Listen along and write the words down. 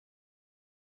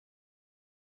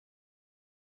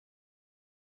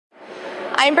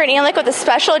I'm Brittany Endlich with a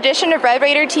special edition of Red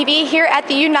Raider TV here at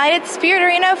the United Spirit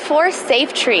Arena for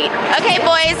Safe Treat. Okay,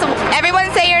 boys, everyone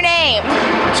say your name.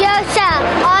 Joseph,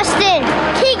 Austin,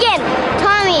 Keegan,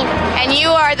 Tommy. And you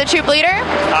are the troop leader?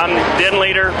 I'm den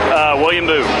leader, William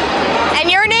Boo.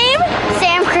 And your name?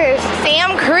 Sam Cruz.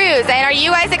 Sam Cruz. And are you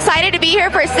guys excited to be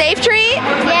here for Safe Treat?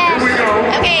 Yes.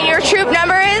 Okay, and your troop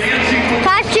number is?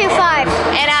 525.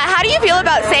 And how do you feel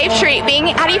about Safe Treat?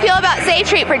 How do you feel about Safe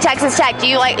Treat for Texas Tech? Do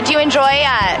you enjoy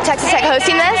Texas Tech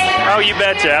hosting this? Oh, you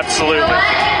betcha, absolutely.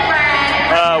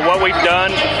 What we've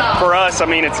done for us, I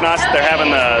mean, it's nice that they're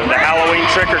having the Halloween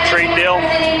trick-or-treat deal,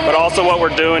 but also what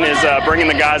we're doing is bringing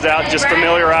the guys out, just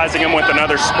familiarizing them with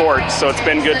another sport. So it's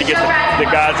been good to get the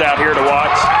guys out here to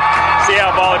watch, see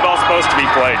how volleyball's supposed to be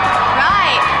played.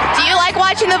 Right. Do you like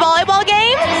watching the volleyball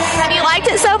games? Have you liked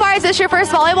it so far? Is this your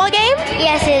first volleyball game?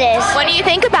 Yes, it is. What do you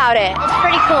think about it? It's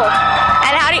pretty cool.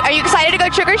 And are you excited to go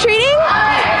trick-or-treating?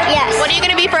 Yes. What are you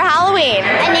going to be for Halloween?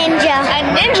 A ninja.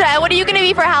 A ninja? What are you going to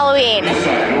be for Halloween?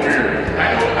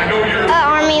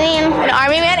 Army man. An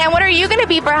army man? And what are you going to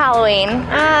be for Halloween?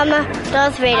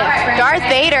 Darth Vader. Darth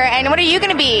Vader. And what are you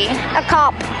going to be? A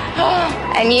cop.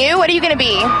 And you? What are you going to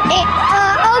be?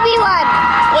 Obi-Wan.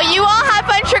 Well, you all have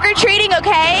fun trick-or-treating,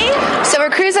 okay? So we're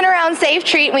cruising around Safe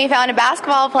Treat, and we found a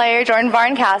basketball player, Jordan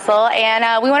Barncastle, and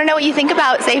we want to know what you think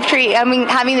about Safe Treat. I mean,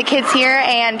 having the kids here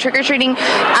and trick-or-treating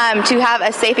to have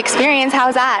a safe experience.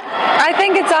 How's that? I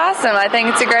think it's awesome. I think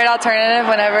it's a great alternative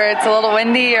whenever it's a little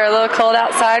windy or a little cold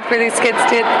outside for these kids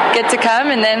to get to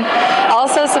come, and then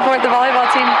also support the volleyball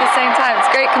team at the same time.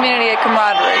 It's great community and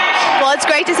camaraderie. Well, it's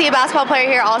great to see a basketball player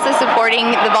here also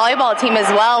supporting the volleyball team as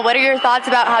well. What are your thoughts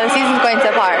about how the season's going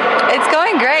so far? It's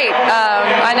going great.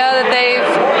 I know that they've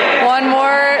won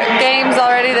more games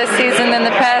already this season than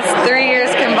the past 3 years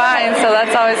combined, so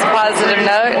that's always a positive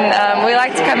note. And we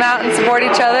like to come out and support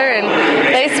each other, and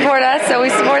they support us, so we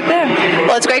support them.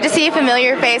 Well, it's great to see a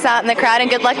familiar face out in the crowd, and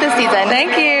good luck this season.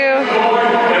 Thank you.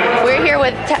 We're here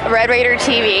with Red Raider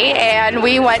TV, and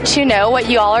we want to know what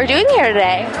you all are doing here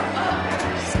today.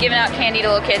 Just giving out candy to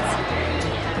little kids.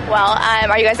 Well,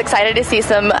 are you guys excited to see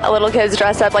some little kids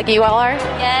dressed up like you all are?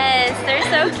 Yes, they're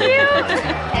so cute.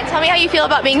 And tell me how you feel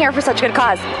about being here for such a good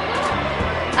cause.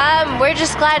 We're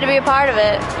just glad to be a part of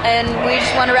it, and we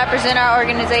just want to represent our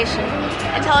organization.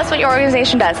 And tell us what your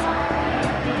organization does.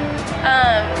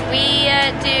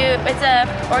 It's a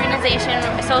organization,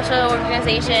 a social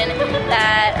organization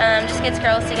that just gets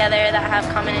girls together that have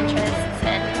common interests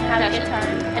and have a good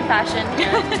time. And fashion.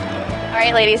 All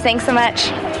right, ladies, thanks so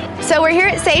much. So we're here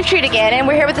at Safe Treat again, and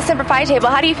we're here with the Semper Fi table.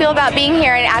 How do you feel about being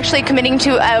here and actually committing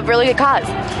to a really good cause?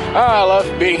 I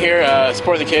love being here,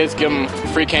 supporting the kids, give them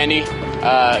free candy,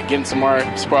 getting some more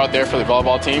support out there for the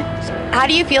volleyball team. How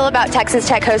do you feel about Texas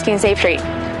Tech hosting Safe Treat?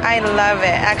 I love it.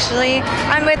 Actually,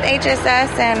 I'm with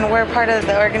HSS, and we're part of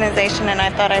the organization, and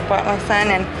I thought I brought my son,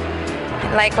 and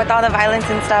like with all the violence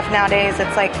and stuff nowadays,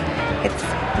 it's like it's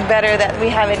better that we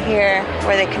have it here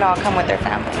where they can all come with their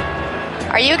family.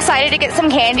 Are you excited to get some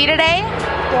candy today?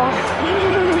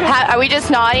 Yeah. Are we just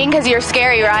nodding because you're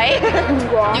scary, right?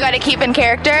 Yeah. You got to keep in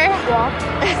character?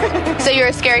 Yeah. So you're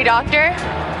a scary doctor?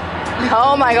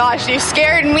 Oh my gosh, you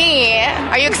scared me.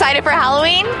 Are you excited for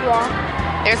Halloween?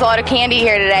 Yeah. There's a lot of candy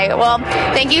here today. Well,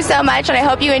 thank you so much, and I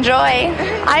hope you enjoy.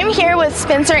 I'm here with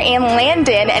Spencer and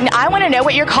Landon, and I want to know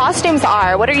what your costumes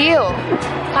are. What are you?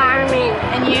 Fireman.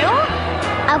 And you?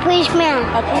 A policeman.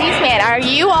 A policeman. Are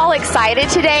you all excited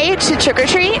today to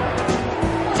trick-or-treat?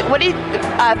 What do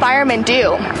firemen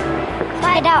do?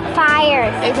 Put out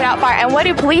fires. They put out fire. And what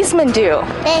do policemen do?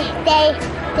 They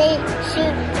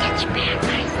shoot, catch bad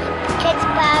guys. Catch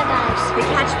bad guys. They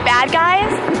catch bad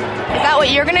guys? Is that what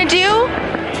you're going to do?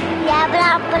 Yeah,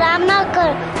 but I'm not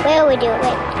going to. Where we do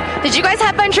it? Did you guys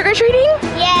have fun trick-or-treating?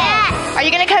 Yes. Are you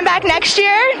going to come back next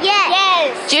year?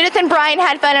 Yes. Judith and Brian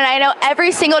had fun, and I know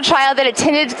every single child that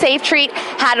attended Safe Treat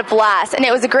had a blast. And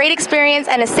it was a great experience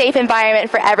and a safe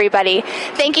environment for everybody.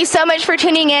 Thank you so much for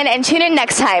tuning in, and tune in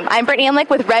next time. I'm Brittany Endlich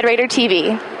with Red Raider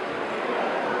TV.